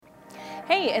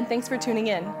Hey, and thanks for tuning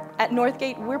in. At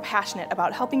Northgate, we're passionate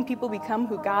about helping people become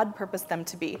who God purposed them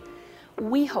to be.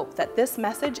 We hope that this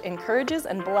message encourages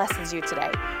and blesses you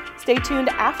today. Stay tuned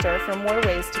after for more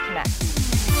ways to connect.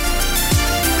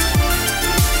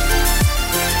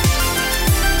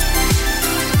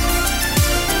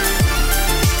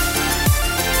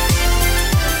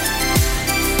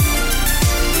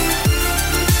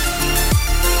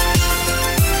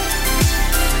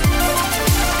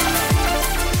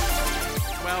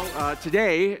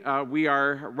 Today, we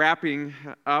are wrapping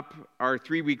up our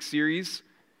 3-week series,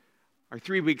 our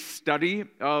 3-week study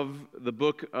of the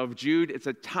book of Jude. It's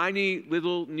a tiny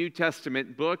little New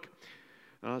Testament book,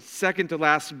 second to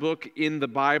last book in the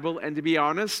Bible. And to be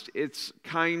honest, it's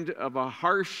kind of a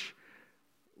harsh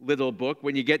little book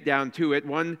when you get down to it.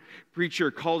 One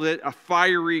preacher called it a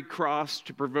fiery cross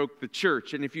to provoke the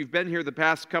church. And if you've been here the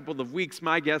past couple of weeks,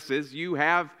 my guess is you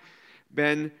have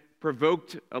been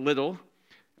provoked a little.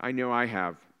 I know I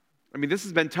have. I mean, this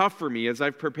has been tough for me as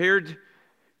I've prepared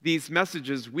these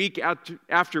messages week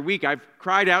after week. I've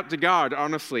cried out to God,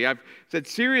 honestly. I've said,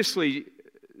 seriously,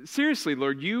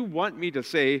 Lord, you want me to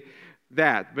say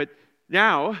that. But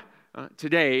now,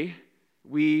 today,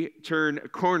 we turn a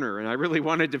corner, and I really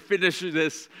wanted to finish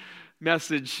this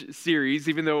message series,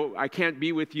 even though I can't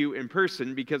be with you in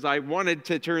person, because I wanted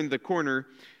to turn the corner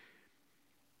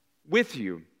with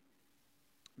you.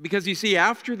 Because you see,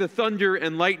 after the thunder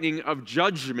and lightning of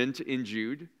judgment in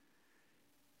Jude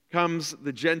comes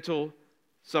the gentle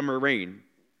summer rain.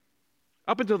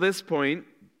 Up until this point,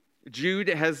 Jude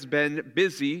has been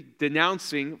busy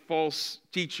denouncing false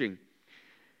teaching.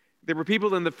 There were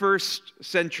people in the first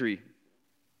century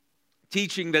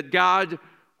teaching that God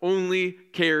only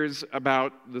cares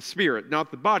about the spirit,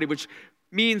 not the body, which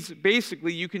means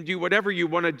basically you can do whatever you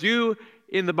want to do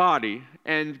in the body,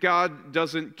 and God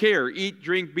doesn't care. Eat,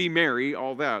 drink, be merry,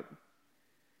 all that.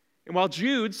 And while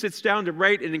Jude sits down to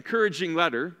write an encouraging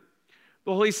letter,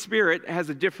 the Holy Spirit has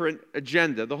a different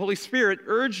agenda. The Holy Spirit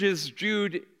urges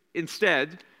Jude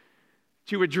instead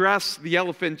to address the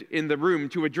elephant in the room,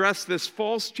 to address this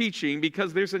false teaching,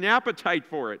 because there's an appetite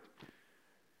for it,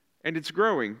 and it's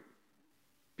growing.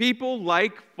 People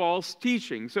like false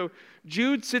teaching. So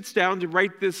Jude sits down to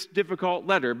write this difficult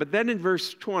letter, but then in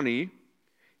verse 20,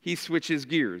 he switches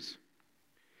gears.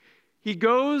 He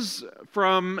goes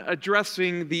from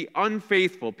addressing the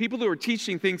unfaithful, people who are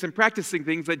teaching things and practicing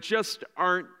things that just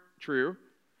aren't true,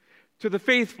 to the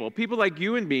faithful, people like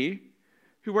you and me,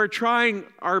 who are trying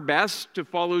our best to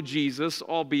follow Jesus,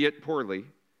 albeit poorly.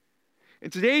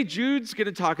 And today, Jude's going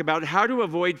to talk about how to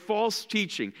avoid false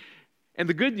teaching. And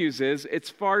the good news is,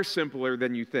 it's far simpler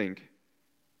than you think.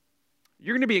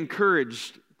 You're going to be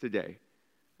encouraged today,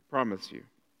 I promise you.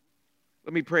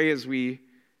 Let me pray as we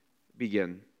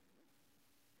begin.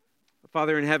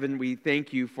 Father in heaven, we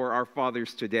thank you for our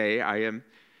fathers today. I am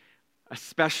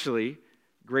especially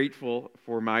grateful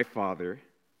for my father,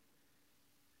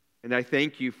 and I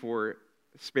thank you for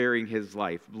sparing his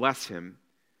life. Bless him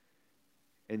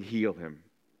and heal him.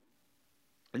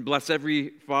 And bless every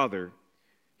father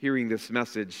hearing this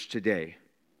message today.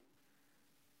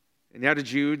 And now to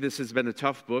Jude, this has been a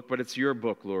tough book, but it's your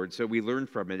book, Lord, so we learn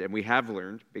from it, and we have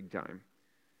learned big time.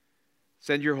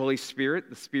 Send your Holy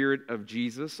Spirit, the Spirit of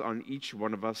Jesus, on each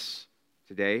one of us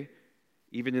today,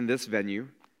 even in this venue.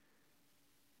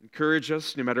 Encourage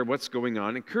us no matter what's going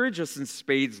on. Encourage us in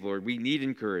spades, Lord. We need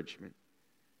encouragement.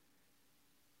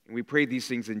 And we pray these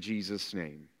things in Jesus'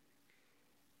 name.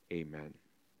 Amen.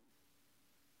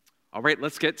 All right,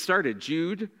 let's get started.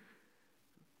 Jude,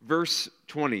 verse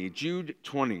 20. Jude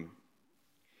 20.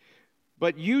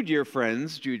 But you, dear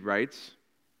friends, Jude writes,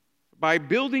 by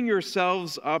building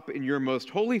yourselves up in your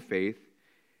most holy faith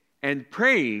and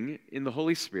praying in the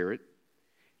Holy Spirit,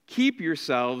 keep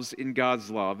yourselves in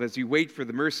God's love as you wait for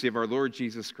the mercy of our Lord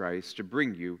Jesus Christ to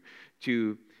bring you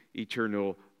to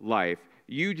eternal life.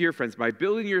 You, dear friends, by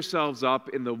building yourselves up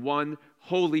in the one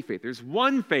holy faith. There's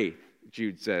one faith,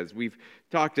 Jude says. We've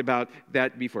talked about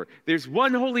that before. There's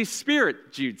one Holy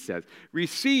Spirit, Jude says.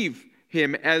 Receive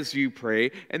him as you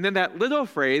pray. And then that little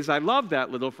phrase, I love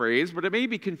that little phrase, but it may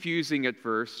be confusing at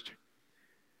first.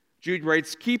 Jude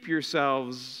writes, keep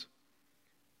yourselves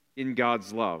in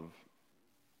God's love.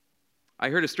 I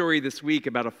heard a story this week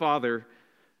about a father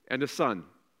and a son.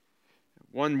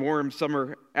 One warm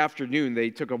summer afternoon,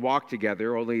 they took a walk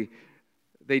together, only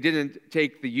they didn't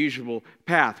take the usual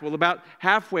path. Well, about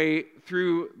halfway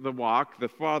through the walk, the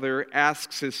father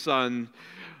asks his son,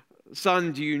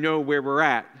 "Son, do you know where we're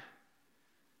at?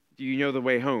 Do you know the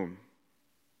way home?"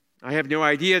 "I have no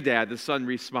idea, Dad," the son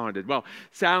responded. "Well,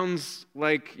 sounds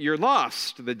like you're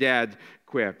lost," the dad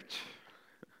quipped.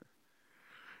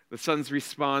 The son's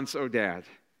response, "Oh, Dad,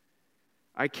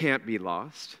 I can't be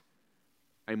lost.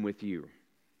 I'm with you."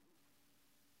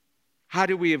 How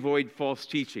do we avoid false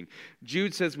teaching?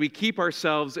 Jude says we keep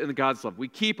ourselves in God's love. We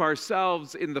keep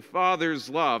ourselves in the Father's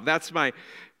love. That's my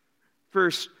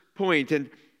first point. And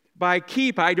by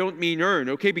keep, I don't mean earn,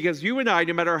 okay? Because you and I,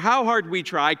 no matter how hard we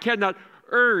try, cannot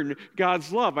earn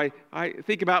God's love. I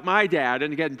think about my dad,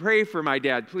 and again, pray for my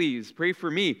dad, please. Pray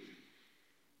for me.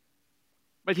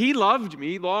 But he loved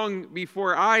me long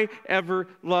before I ever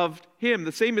loved him.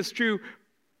 The same is true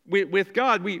with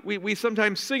God. We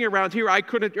sometimes sing around here, "I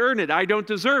couldn't earn it, I don't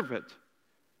deserve it."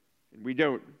 And we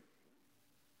don't.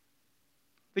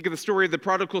 Think of the story of the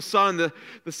prodigal son.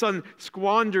 The son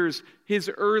squanders his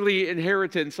early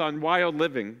inheritance on wild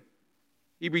living.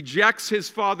 He rejects his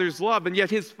father's love, and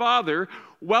yet his father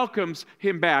welcomes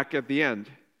him back at the end.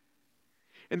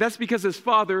 And that's because his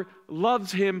father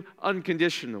loves him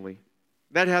unconditionally.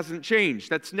 That hasn't changed.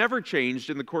 That's never changed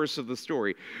in the course of the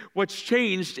story. What's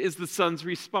changed is the son's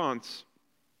response.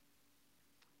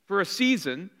 For a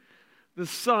season, the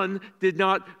son did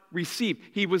not receive.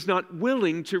 He was not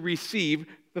willing to receive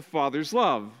the father's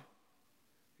love.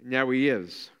 Now he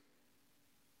is.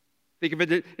 Think of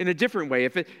it in a different way.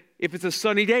 If it's a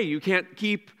sunny day, you can't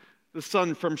keep the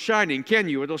sun from shining, can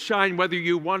you? It'll shine whether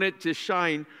you want it to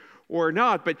shine or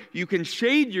not, but you can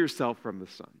shade yourself from the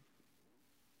sun.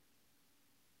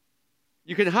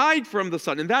 You can hide from the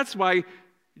sun. And that's why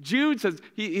Jude says,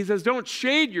 he says, don't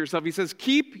shade yourself. He says,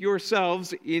 keep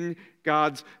yourselves in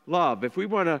God's love. If we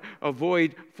want to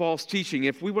avoid false teaching,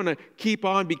 if we want to keep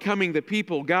on becoming the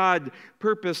people God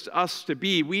purposed us to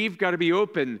be, we've got to be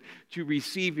open to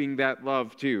receiving that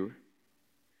love too.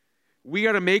 We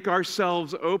got to make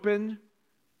ourselves open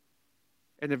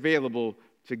and available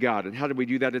to God. And how do we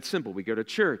do that? It's simple. We go to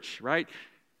church, right?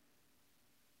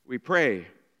 We pray.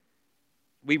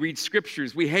 We read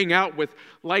scriptures. We hang out with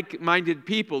like-minded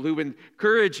people who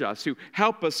encourage us, who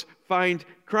help us find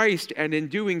Christ. And in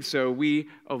doing so, we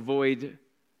avoid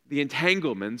the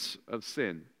entanglements of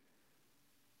sin.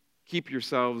 Keep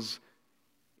yourselves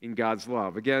in God's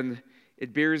love. Again,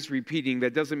 it bears repeating.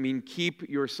 That doesn't mean keep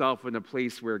yourself in a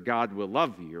place where God will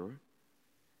love you.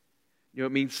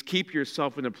 It means keep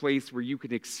yourself in a place where you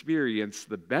can experience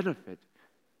the benefit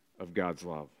of God's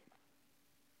love.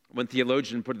 One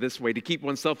theologian put it this way: to keep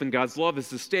oneself in God's love is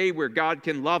to stay where God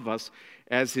can love us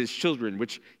as his children,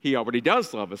 which he already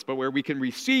does love us, but where we can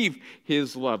receive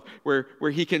his love, where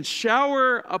he can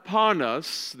shower upon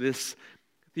us, this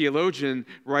theologian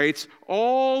writes,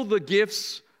 all the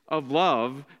gifts of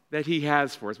love that he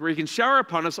has for us, where he can shower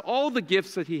upon us all the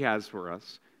gifts that he has for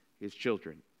us, his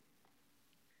children.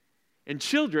 And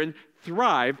children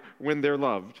thrive when they're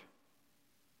loved.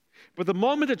 But the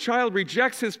moment a child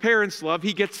rejects his parents' love,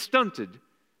 he gets stunted,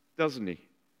 doesn't he?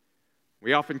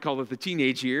 We often call it the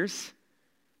teenage years.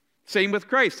 Same with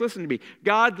Christ. Listen to me.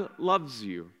 God loves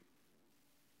you.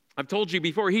 I've told you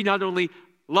before, he not only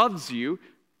loves you,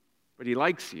 but he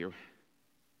likes you.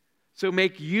 So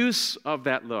make use of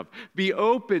that love. Be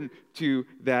open to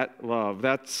that love.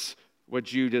 That's what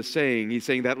Jude is saying. He's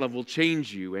saying that love will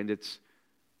change you, and it's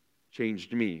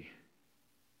changed me.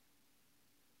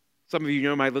 Some of you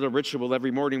know my little ritual.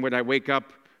 Every morning when I wake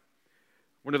up,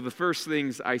 one of the first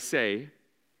things I say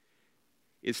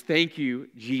is, "Thank you,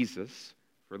 Jesus,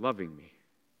 for loving me."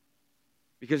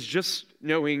 Because just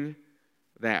knowing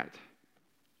that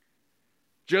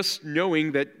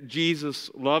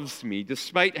Jesus loves me,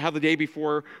 despite how the day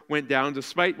before went down,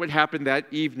 despite what happened that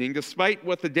evening, despite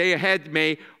what the day ahead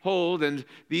may hold, and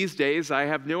these days I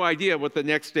have no idea what the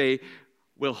next day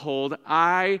will hold,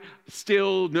 I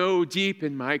still know deep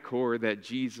in my core that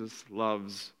Jesus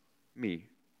loves me.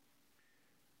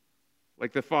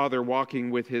 Like the father walking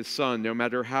with his son, no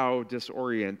matter how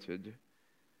disoriented,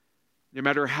 no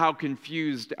matter how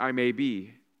confused I may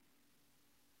be,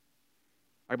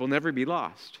 I will never be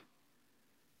lost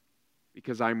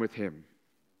because I'm with him.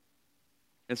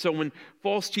 And so when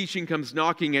false teaching comes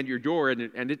knocking at your door,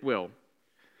 and it will,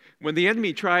 when the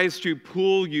enemy tries to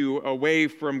pull you away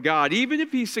from God, even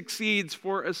if he succeeds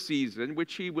for a season,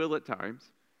 which he will at times,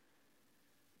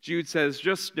 Jude says,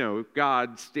 just know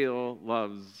God still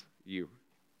loves you.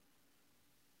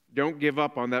 Don't give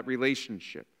up on that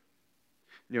relationship.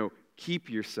 No, keep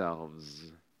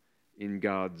yourselves in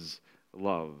God's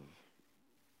love.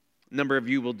 A number of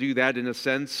you will do that in a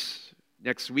sense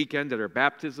next weekend at our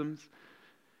baptisms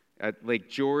at Lake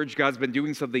George. God's been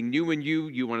doing something new in you.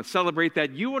 You want to celebrate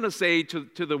that. You want to say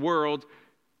to the world,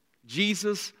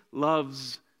 Jesus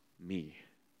loves me.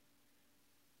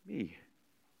 Me.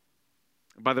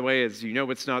 By the way, as you know,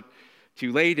 it's not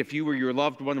too late. If you or your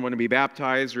loved one want to be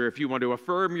baptized, or if you want to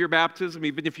affirm your baptism,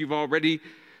 even if you've already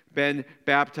been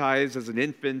baptized as an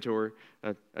infant or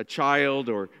a child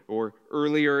or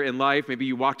earlier in life, maybe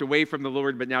you walked away from the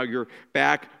Lord, but now you're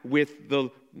back with the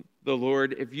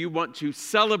Lord. If you want to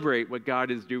celebrate what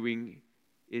God is doing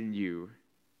in you,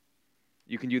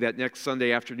 you can do that next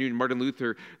Sunday afternoon. Martin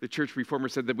Luther, the church reformer,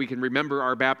 said that we can remember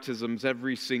our baptisms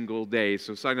every single day.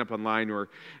 So sign up online or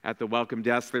at the welcome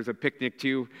desk. There's a picnic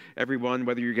too, everyone,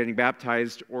 whether you're getting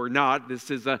baptized or not.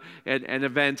 This is an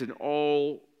event, an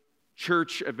all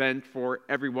church event for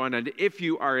everyone. And if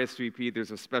you RSVP,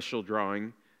 there's a special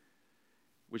drawing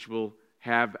which we'll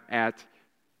have at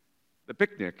the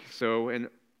picnic. So an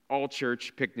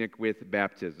all-church picnic with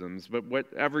baptisms. But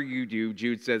whatever you do,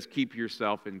 Jude says, keep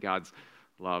yourself in God's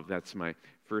love. That's my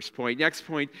first point. Next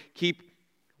point, keep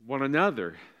one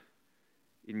another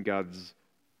in God's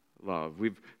love.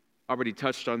 We've already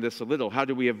touched on this a little. How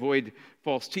do we avoid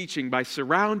false teaching? By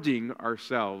surrounding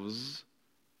ourselves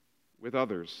with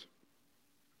others.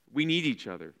 We need each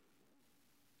other.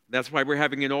 That's why we're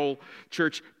having an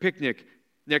all-church picnic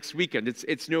next weekend.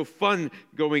 It's no fun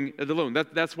going it alone.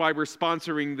 That's why we're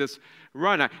sponsoring this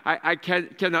run. I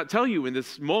cannot tell you in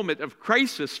this moment of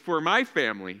crisis for my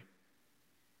family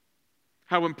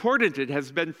how important it has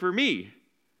been for me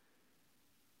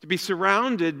to be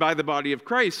surrounded by the body of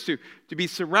Christ, to be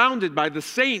surrounded by the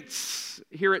saints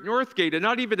here at Northgate. And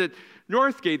not even at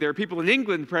Northgate, there are people in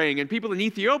England praying, and people in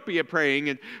Ethiopia praying,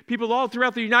 and people all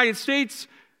throughout the United States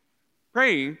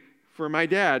praying for my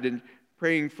dad and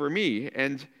praying for me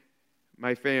and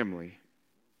my family.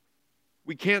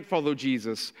 We can't follow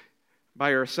Jesus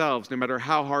by ourselves, no matter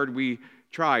how hard we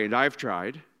try, and I've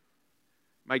tried.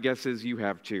 My guess is you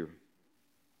have too.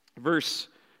 Verse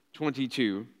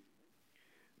 22,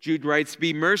 Jude writes,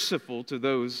 "Be merciful to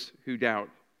those who doubt.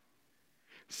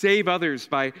 Save others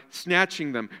by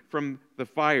snatching them from the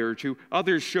fire. To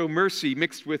others show mercy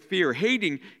mixed with fear,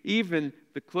 hating even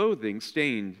the clothing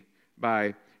stained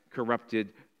by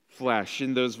corrupted flesh."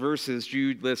 In those verses,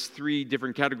 Jude lists three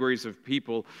different categories of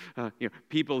people.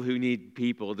 People who need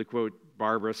people, to quote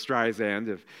Barbara Streisand,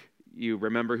 if you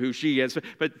remember who she is.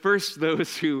 But first,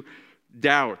 those who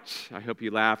doubt. I hope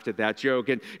you laughed at that joke.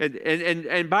 And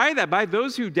by that, by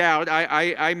those who doubt,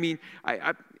 I mean,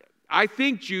 I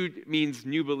think Jude means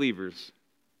new believers.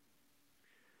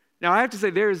 Now, I have to say,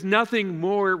 there is nothing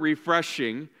more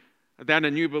refreshing than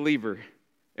a new believer.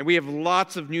 And we have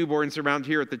lots of newborns around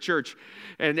here at the church.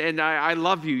 And I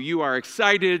love you. You are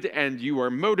excited and you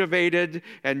are motivated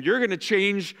and you're going to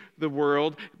change the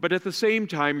world. But at the same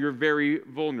time, you're very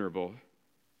vulnerable.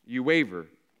 You waver.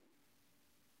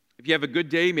 If you have a good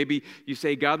day, maybe you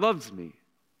say, God loves me.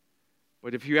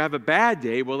 But if you have a bad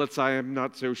day, well, I'm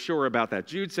not so sure about that.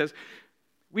 Jude says,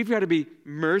 we've got to be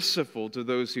merciful to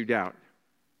those who doubt.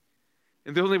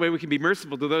 And the only way we can be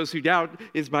merciful to those who doubt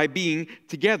is by being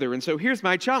together. And so here's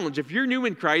my challenge. If you're new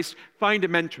in Christ, find a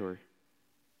mentor.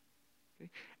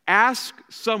 Okay? Ask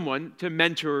someone to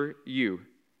mentor you.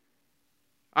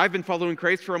 I've been following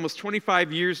Christ for almost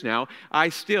 25 years now. I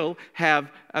still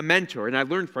have a mentor, and I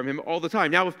learn from him all the time.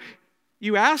 Now, if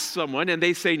you ask someone and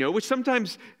they say no, which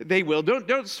sometimes they will,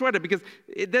 don't sweat it, because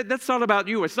that's not about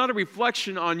you. It's not a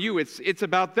reflection on you. It's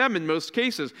about them in most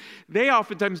cases. They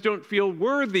oftentimes don't feel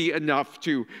worthy enough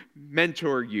to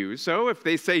mentor you. So if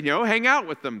they say no, hang out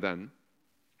with them then.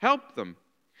 Help them.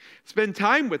 Spend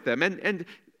time with them. And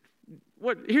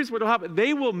here's what will happen.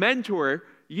 They will mentor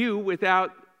you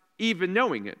without even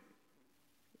knowing it.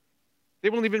 They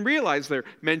won't even realize they're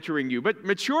mentoring you. But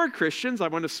mature Christians, I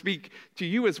want to speak to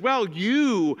you as well.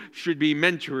 You should be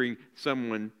mentoring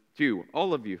someone too,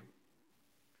 all of you.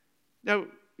 Now,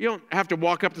 you don't have to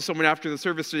walk up to someone after the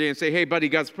service today and say, hey, buddy,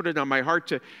 God's put it on my heart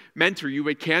to mentor you.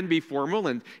 It can be formal,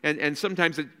 and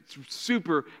sometimes it's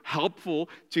super helpful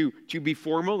to be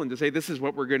formal and to say this is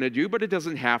what we're going to do, but it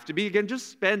doesn't have to be. Again,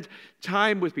 just spend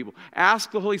time with people.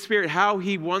 Ask the Holy Spirit how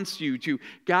He wants you to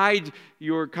guide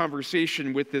your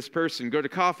conversation with this person. Go to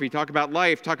coffee, talk about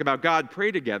life, talk about God,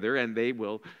 pray together, and they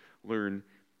will learn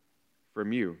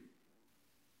from you.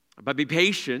 But be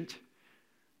patient.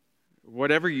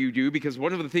 Whatever you do, because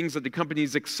one of the things that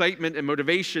accompanies excitement and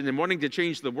motivation and wanting to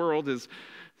change the world is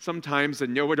sometimes a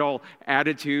know-it-all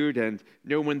attitude, and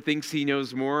no one thinks he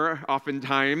knows more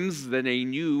oftentimes than a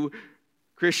new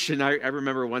Christian. I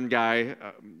remember one guy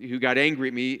who got angry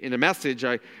at me in a message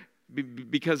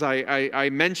because I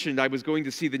mentioned I was going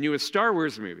to see the newest Star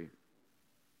Wars movie.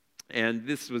 And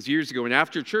this was years ago. And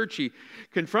after church, he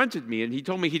confronted me, and he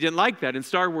told me he didn't like that, and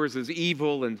Star Wars is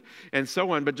evil and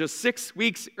so on. But just 6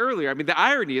 weeks earlier, I mean, the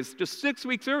irony is just 6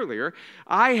 weeks earlier,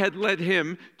 I had led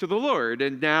him to the Lord.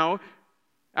 And now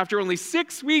After only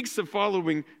 6 weeks of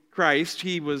following Christ,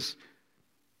 he was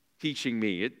teaching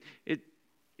me.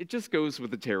 It just goes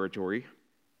with the territory.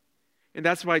 And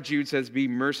that's why Jude says, be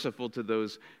merciful to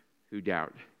those who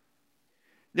doubt.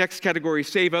 Next category,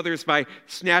 save others by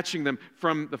snatching them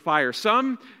from the fire.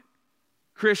 Some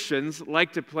Christians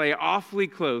like to play awfully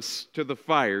close to the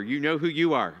fire. You know who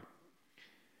you are.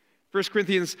 1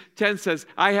 Corinthians 10 says,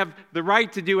 I have the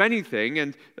right to do anything.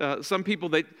 And some people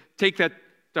that take that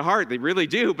to heart, they really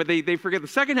do, but they forget the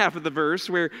second half of the verse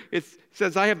where it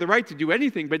says, I have the right to do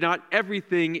anything, but not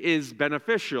everything is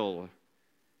beneficial.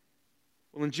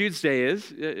 Well, in Jude's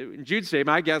day,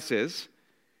 my guess is,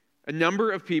 a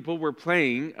number of people were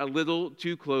playing a little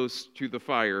too close to the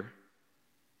fire.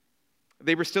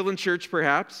 They were still in church,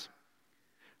 perhaps,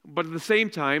 but at the same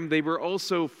time, they were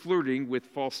also flirting with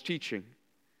false teaching.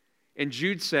 And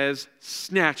Jude says,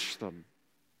 snatch them.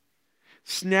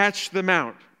 Snatch them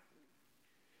out.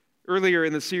 Earlier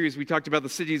in the series, we talked about the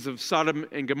cities of Sodom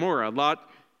and Gomorrah. Lot,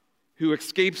 who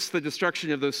escapes the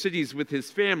destruction of those cities with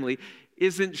his family,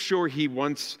 isn't sure he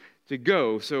wants to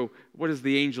go. So what does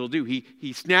the angel do?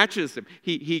 He snatches him.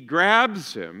 He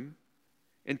grabs him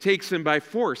and takes him by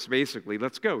force, basically.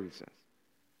 Let's go, he says.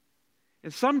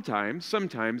 And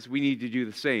sometimes we need to do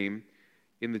the same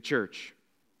in the church.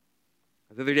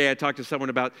 The other day I talked to someone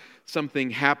about something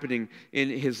happening in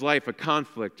his life, a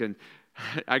conflict, and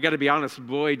I got to be honest,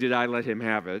 boy, did I let him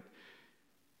have it.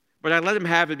 But I let him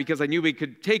have it because I knew he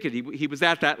could take it. He was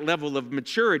at that level of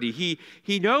maturity.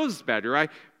 He knows better. I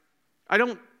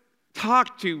don't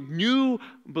talk to new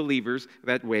believers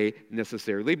that way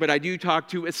necessarily, but I do talk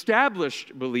to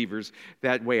established believers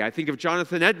that way. I think of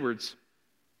Jonathan Edwards.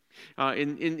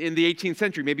 In the 18th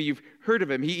century, maybe you've heard of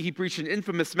him. He preached an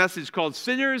infamous message called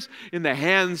Sinners in the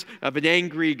Hands of an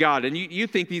Angry God. And you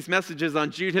think these messages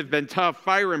on Jude have been tough,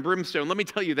 fire and brimstone. Let me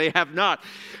tell you, they have not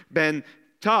been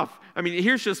tough. I mean,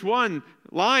 here's just one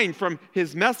line from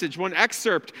his message, one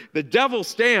excerpt. The devil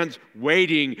stands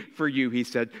waiting for you, he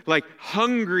said, like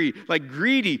hungry, like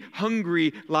greedy,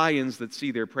 hungry lions that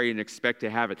see their prey and expect to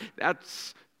have it.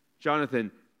 That's Jonathan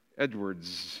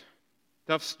Edwards.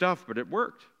 Tough stuff, but it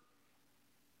worked.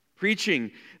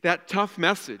 Preaching that tough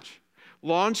message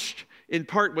launched in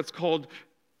part what's called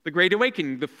the Great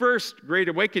Awakening, the first Great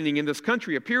Awakening in this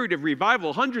country, a period of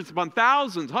revival, hundreds of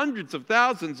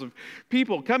thousands of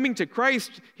people coming to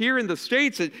Christ here in the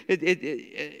States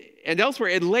and elsewhere.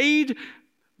 It laid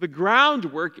the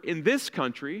groundwork in this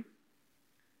country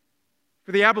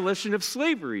for the abolition of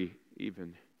slavery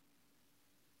even.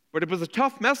 But it was a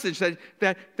tough message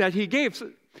that he gave. So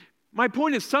my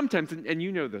point is sometimes, and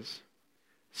you know this,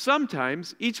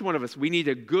 sometimes each one of us, we need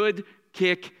a good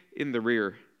kick in the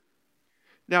rear.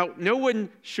 Now, no one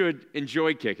should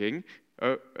enjoy kicking.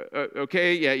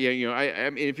 Okay, yeah. I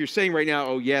mean, if you're saying right now,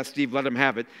 oh yeah, Steve, let him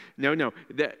have it. No.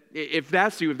 If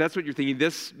that's you, if that's what you're thinking,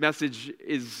 this message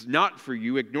is not for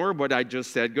you. Ignore what I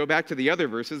just said. Go back to the other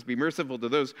verses. Be merciful to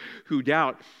those who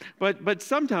doubt. But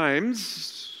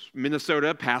sometimes,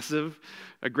 Minnesota, passive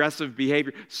aggressive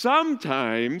behavior.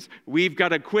 Sometimes we've got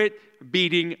to quit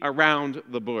beating around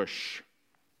the bush.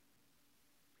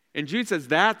 And Jude says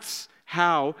that's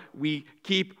how we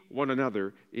keep one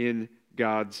another in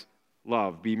God's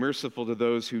love. Be merciful to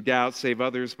those who doubt. Save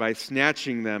others by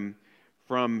snatching them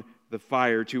from the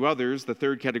fire. To others, the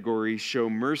third category, show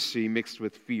mercy mixed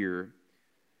with fear,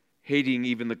 hating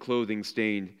even the clothing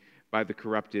stained by the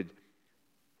corrupted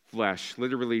flesh.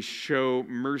 Literally, show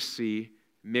mercy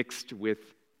mixed with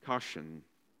caution.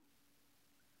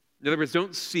 In other words,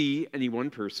 don't see any one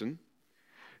person.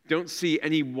 Don't see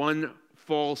any one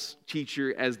false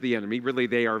teacher as the enemy. Really,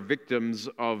 they are victims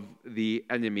of the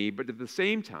enemy. But at the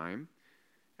same time,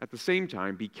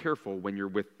 be careful when you're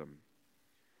with them.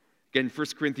 Again, 1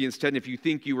 Corinthians 10, if you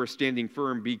think you are standing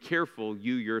firm, be careful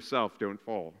you yourself don't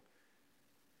fall.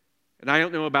 And I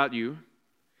don't know about you,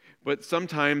 but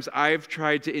sometimes I've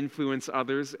tried to influence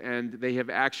others, and they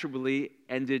have actually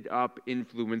ended up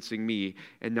influencing me,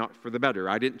 and not for the better.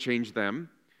 I didn't change them.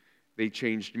 They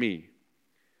changed me.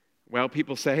 Well,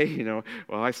 people say,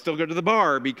 well, I still go to the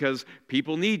bar because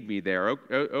people need me there.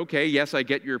 Okay, yes, I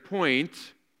get your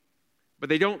point, but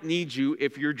they don't need you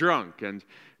if you're drunk. And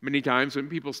many times when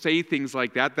people say things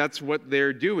like that, that's what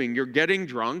they're doing. You're getting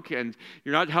drunk, and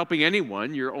you're not helping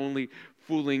anyone. You're only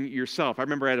fooling yourself. I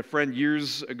remember I had a friend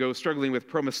years ago struggling with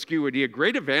promiscuity, a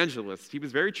great evangelist. He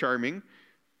was very charming,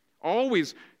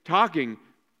 always talking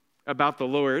about the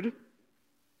Lord,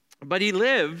 but he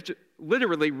lived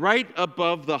literally right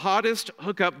above the hottest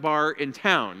hookup bar in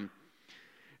town.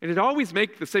 And he'd always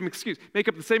make up the same excuse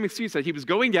that he was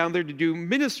going down there to do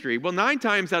ministry. Well, 9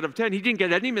 times out of 10, he didn't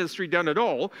get any ministry done at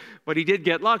all, but he did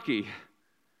get lucky.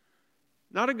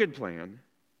 Not a good plan.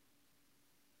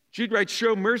 Jude writes,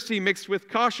 show mercy mixed with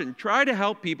caution. Try to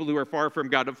help people who are far from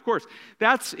God. Of course,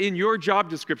 that's in your job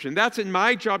description. That's in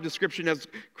my job description as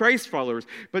Christ followers.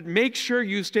 But make sure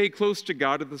you stay close to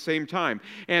God at the same time.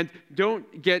 And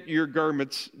don't get your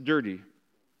garments dirty.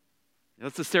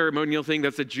 That's a ceremonial thing.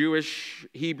 That's a Jewish,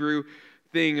 Hebrew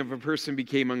thing. If a person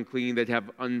became unclean, they'd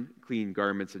have unclean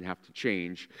garments and have to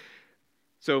change.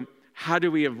 So how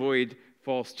do we avoid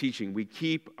false teaching? We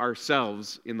keep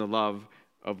ourselves in the love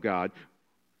of God.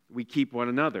 We keep one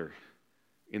another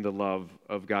in the love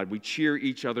of God. We cheer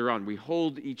each other on. We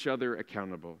hold each other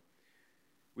accountable.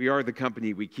 We are the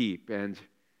company we keep. And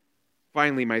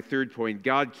finally, my third point,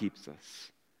 God keeps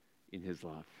us in his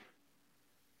love.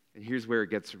 And here's where it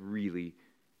gets really,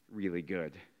 really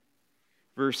good.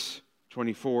 Verse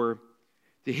 24,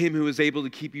 to him who is able to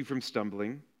keep you from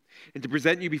stumbling and to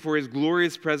present you before his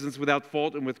glorious presence without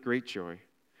fault and with great joy.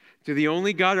 To the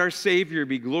only God, our Savior,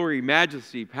 be glory,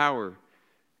 majesty, power,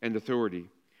 and authority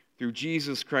through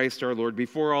Jesus Christ our Lord,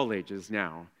 before all ages,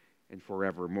 now and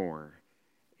forevermore.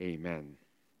 Amen.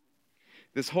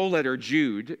 This whole letter,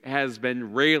 Jude, has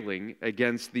been railing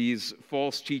against these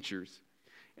false teachers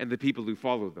and the people who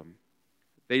follow them.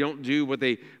 They don't do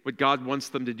what God wants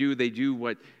them to do. They do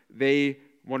what they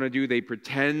want to do. They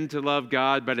pretend to love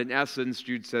God, but in essence,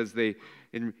 Jude says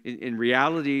in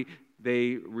reality,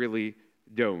 they really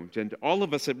don't. And all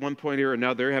of us at one point or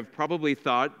another have probably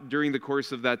thought during the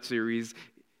course of that series,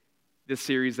 this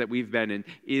series that we've been in,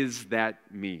 is that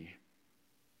me?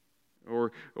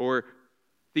 Or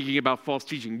thinking about false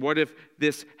teaching. What if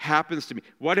this happens to me?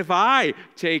 What if I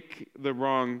take the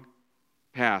wrong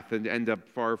path and end up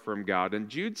far from God? And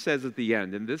Jude says at the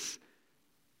end, and this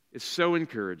is so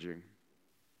encouraging,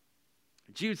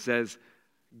 Jude says,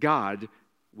 God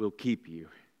will keep you.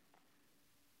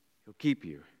 He'll keep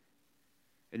you.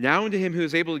 And now unto him who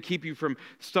is able to keep you from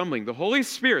stumbling. The Holy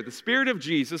Spirit, the Spirit of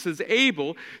Jesus, is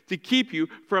able to keep you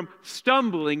from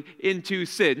stumbling into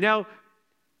sin. Now,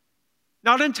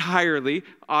 not entirely,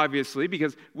 obviously,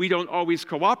 because we don't always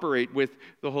cooperate with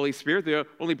the Holy Spirit. The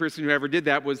only person who ever did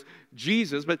that was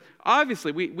Jesus. But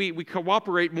obviously, we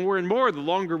cooperate more and more the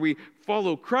longer we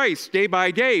follow Christ day by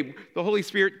day. The Holy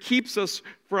Spirit keeps us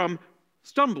from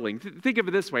stumbling. Think of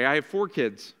it this way. I have 4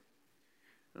 kids.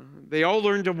 They all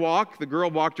learned to walk. The girl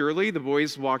walked early. The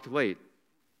boys walked late.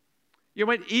 You know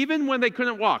what? Even when they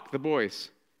couldn't walk, the boys,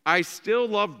 I still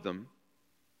loved them.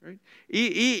 Right?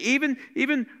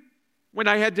 Even when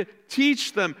I had to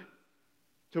teach them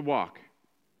to walk,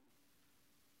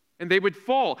 and they would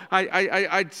fall,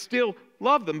 I'd still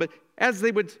love them. But as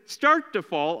they would start to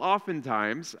fall,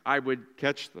 oftentimes I would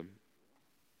catch them.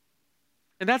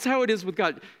 And that's how it is with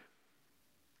God.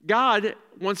 God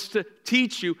wants to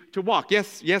teach you to walk.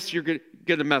 Yes, you're going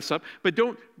to mess up, but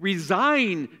don't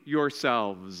resign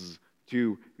yourselves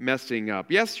to messing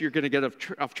up. Yes, you're going to get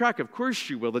off track. Of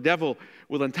course you will. The devil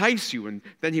will entice you, and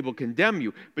then he will condemn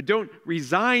you. But don't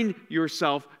resign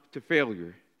yourself to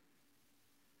failure,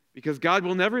 because God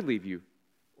will never leave you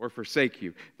or forsake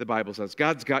you. The Bible says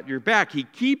God's got your back. He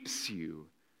keeps you,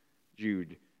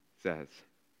 Jude says.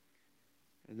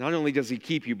 And not only does he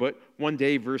keep you, but one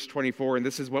day, verse 24, and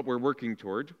this is what we're working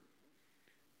toward,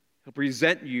 he'll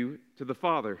present you to the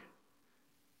Father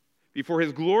before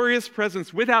his glorious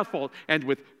presence without fault and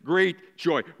with great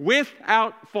joy.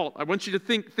 Without fault. I want you to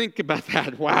think about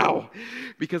that. Wow.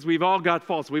 Because we've all got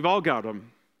faults. We've all got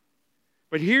them.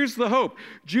 But here's the hope.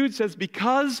 Jude says,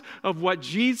 because of what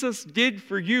Jesus did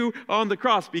for you on the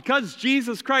cross, because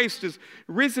Jesus Christ is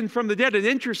risen from the dead and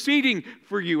interceding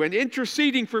for you and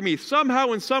interceding for me,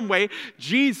 somehow in some way,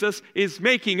 Jesus is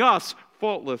making us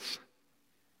faultless.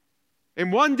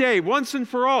 And one day, once and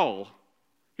for all,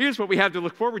 here's what we have to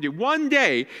look forward to. One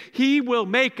day, he will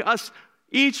make us,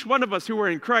 each one of us who are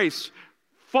in Christ,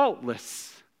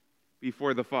 faultless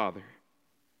before the Father.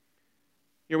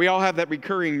 You know, we all have that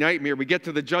recurring nightmare. We get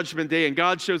to the judgment day and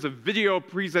God shows a video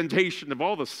presentation of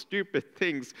all the stupid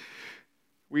things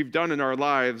we've done in our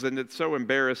lives, and it's so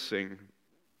embarrassing.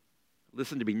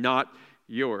 Listen to me, not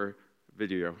your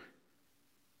video.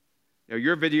 Now,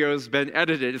 your video has been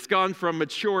edited. It's gone from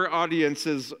mature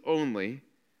audiences only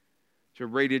to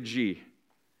rated G.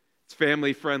 It's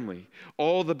family friendly.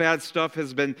 All the bad stuff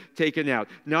has been taken out,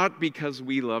 not because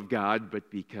we love God,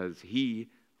 but because he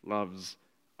loves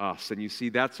us. And you see,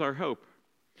 that's our hope.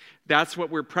 That's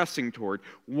what we're pressing toward.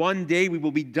 One day we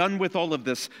will be done with all of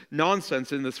this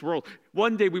nonsense in this world.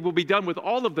 One day we will be done with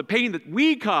all of the pain that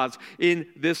we cause in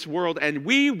this world, and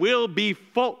we will be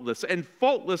faultless. And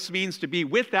faultless means to be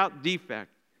without defect,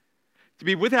 to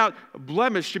be without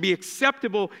blemish, to be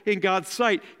acceptable in God's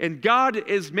sight. And God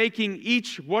is making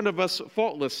each one of us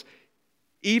faultless.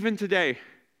 even today,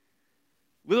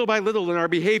 little by little in our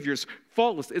behaviors,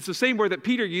 faultless. It's the same word that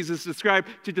Peter uses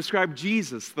to describe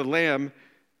Jesus, the Lamb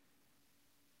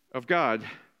of God.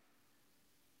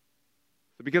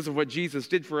 So because of what Jesus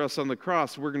did for us on the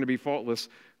cross, we're going to be faultless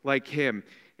like him.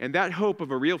 And that hope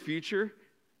of a real future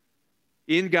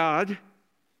in God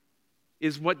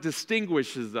is what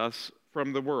distinguishes us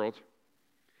from the world.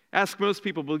 Ask most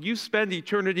people, will you spend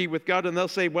eternity with God? And they'll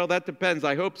say, well, that depends.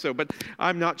 I hope so, but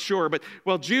I'm not sure. But,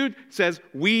 well, Jude says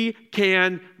we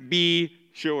can be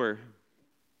sure.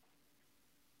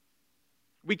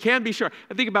 We can be sure.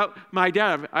 I think about my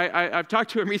dad. I've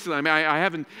talked to him recently. I mean, I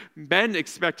haven't been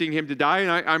expecting him to die,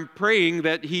 and I'm praying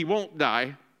that he won't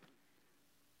die.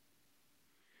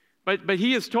 But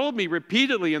he has told me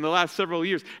repeatedly in the last several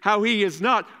years how he is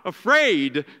not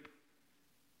afraid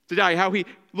to die, how he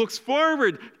looks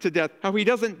forward to death, how he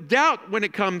doesn't doubt when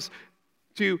it comes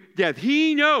to death.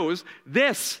 He knows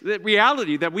that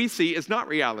reality that we see is not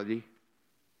reality,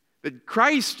 that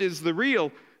Christ is the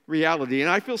real reality. And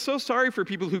I feel so sorry for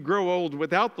people who grow old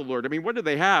without the Lord. I mean, what do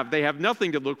they have? They have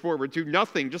nothing to look forward to,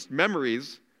 nothing, just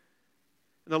memories.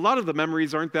 And a lot of the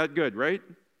memories aren't that good, right?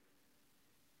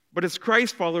 But as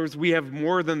Christ followers, we have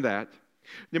more than that.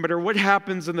 No matter what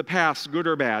happens in the past, good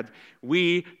or bad,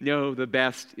 we know the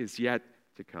best is yet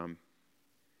to come.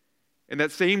 And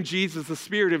that same Jesus, the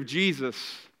Spirit of Jesus,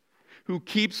 who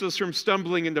keeps us from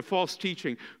stumbling into false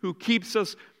teaching, who keeps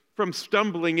us from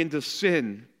stumbling into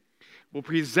sin, will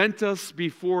present us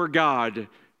before God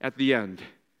at the end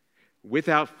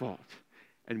without fault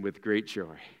and with great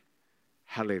joy.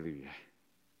 Hallelujah.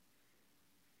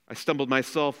 I stumbled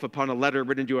myself upon a letter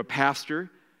written to a pastor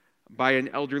by an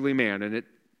elderly man, and it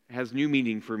has new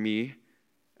meaning for me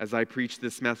as I preach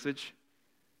this message.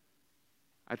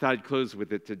 I thought I'd close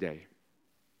with it today.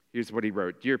 Here's what he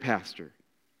wrote. Dear Pastor,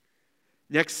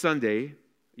 next Sunday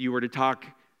you were to talk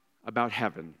about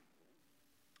heaven.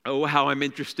 Oh, how I'm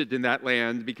interested in that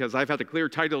land, because I've had a clear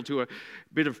title to a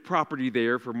bit of property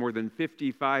there for more than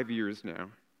 55 years now.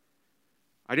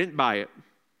 I didn't buy it.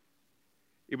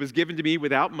 It was given to me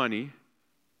without money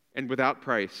and without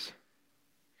price.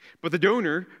 But the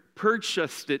donor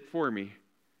purchased it for me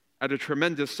at a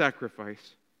tremendous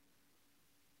sacrifice.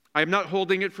 I am not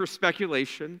holding it for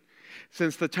speculation,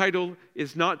 since the title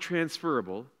is not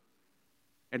transferable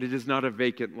and it is not a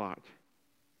vacant lot.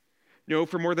 No,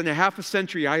 for more than a half a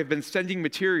century, I have been sending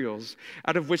materials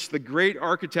out of which the great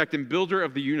architect and builder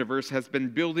of the universe has been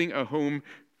building a home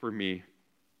for me.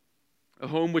 A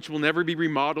home which will never be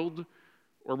remodeled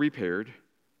or repaired,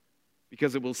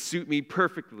 because it will suit me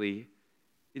perfectly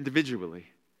individually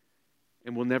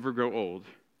and will never grow old.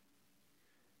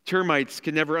 Termites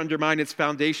can never undermine its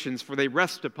foundations, for they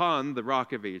rest upon the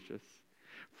rock of ages.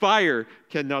 Fire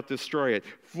cannot destroy it.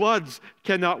 Floods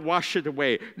cannot wash it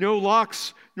away. No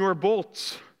locks nor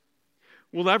bolts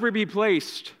will ever be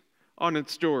placed on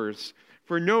its doors,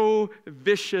 for no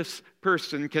vicious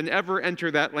person can ever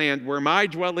enter that land where my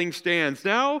dwelling stands,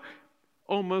 now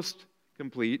almost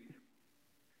complete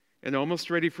and almost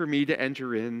ready for me to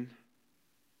enter in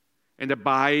and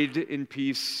abide in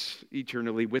peace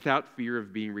eternally without fear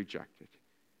of being rejected.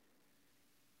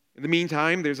 In the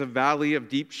meantime, there's a valley of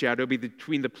deep shadow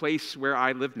between the place where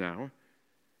I live now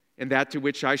and that to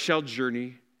which I shall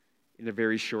journey in a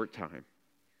very short time.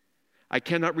 I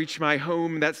cannot reach my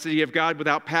home, that city of God,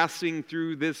 without passing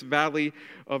through this valley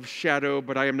of shadow,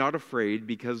 but I am not afraid,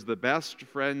 because the best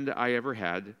friend I ever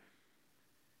had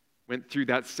went through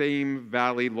that same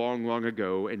valley long, long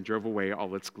ago and drove away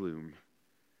all its gloom.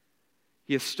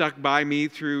 He has stuck by me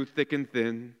through thick and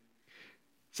thin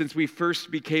since we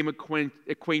first became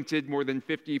acquainted more than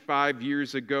 55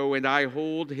 years ago, and I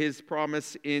hold his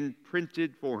promise in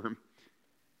printed form,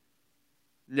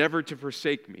 never to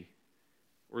forsake me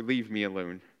or leave me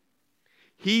alone.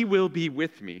 He will be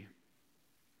with me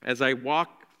as I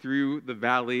walk through the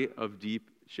valley of deep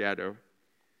shadow,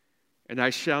 and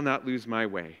I shall not lose my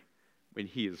way when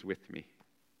he is with me.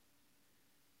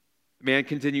 The man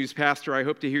continues, Pastor, I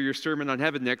hope to hear your sermon on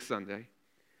heaven next Sunday,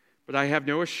 but I have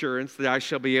no assurance that I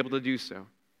shall be able to do so.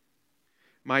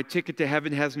 My ticket to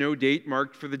heaven has no date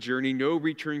marked for the journey, no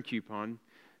return coupon,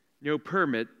 no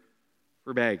permit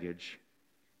for baggage.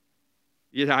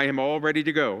 Yet I am all ready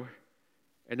to go,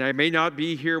 and I may not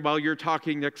be here while you're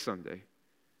talking next Sunday,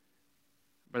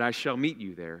 but I shall meet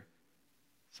you there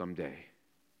someday.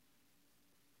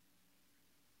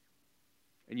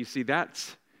 And you see,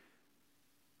 that's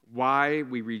why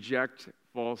we reject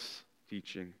false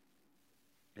teaching.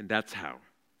 And that's how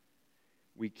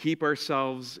we keep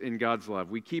ourselves in God's love.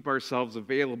 We keep ourselves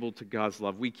available to God's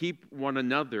love. We keep one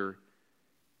another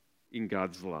in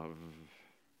God's love.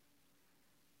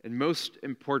 and most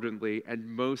importantly, and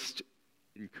most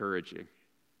encouraging.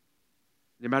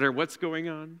 No matter what's going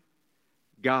on,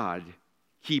 God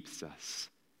keeps us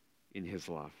in his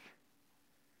love.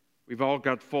 We've all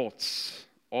got faults,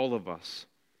 all of us.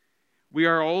 We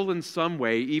are all in some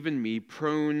way, even me,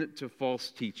 prone to false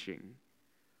teaching.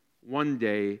 One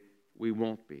day we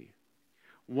won't be.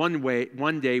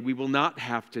 One day we will not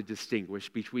have to distinguish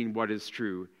between what is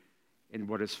true and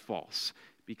what is false,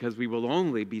 because we will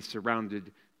only be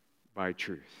surrounded by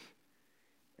truth.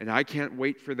 And I can't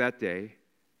wait for that day.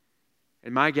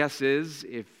 And my guess is,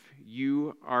 if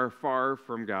you are far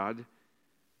from God,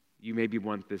 you maybe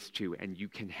want this too, and you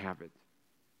can have it.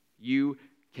 You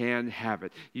can have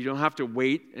it. You don't have to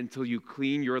wait until you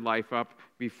clean your life up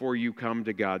before you come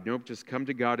to God. Nope, just come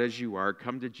to God as you are.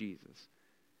 Come to Jesus.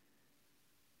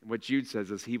 And what Jude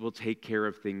says is he will take care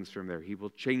of things from there. He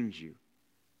will change you.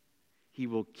 He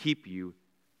will keep you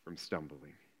from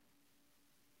stumbling.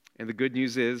 And the good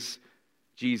news is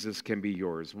Jesus can be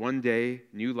yours. One day,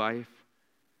 new life,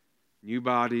 new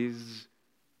bodies,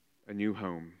 a new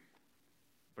home.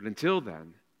 But until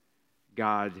then,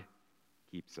 God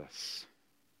keeps us.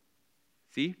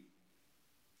 See?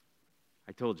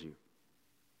 I told you.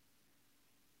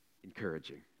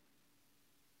 Encouraging.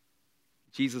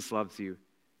 Jesus loves you,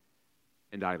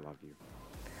 and I love you.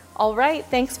 All right,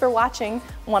 thanks for watching.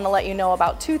 I want to let you know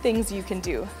about 2 things you can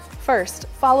do. First,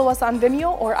 follow us on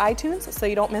Vimeo or iTunes so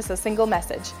you don't miss a single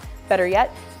message. Better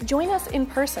yet, join us in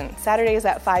person, Saturdays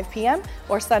at 5 p.m.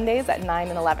 or Sundays at 9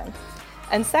 and 11.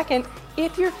 And second,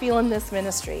 if you're feeling this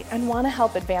ministry and want to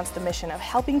help advance the mission of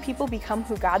helping people become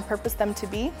who God purposed them to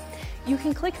be, you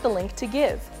can click the link to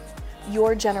give.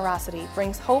 Your generosity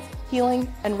brings hope,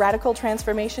 healing, and radical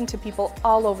transformation to people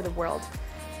all over the world.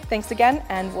 Thanks again,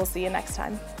 and we'll see you next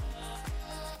time.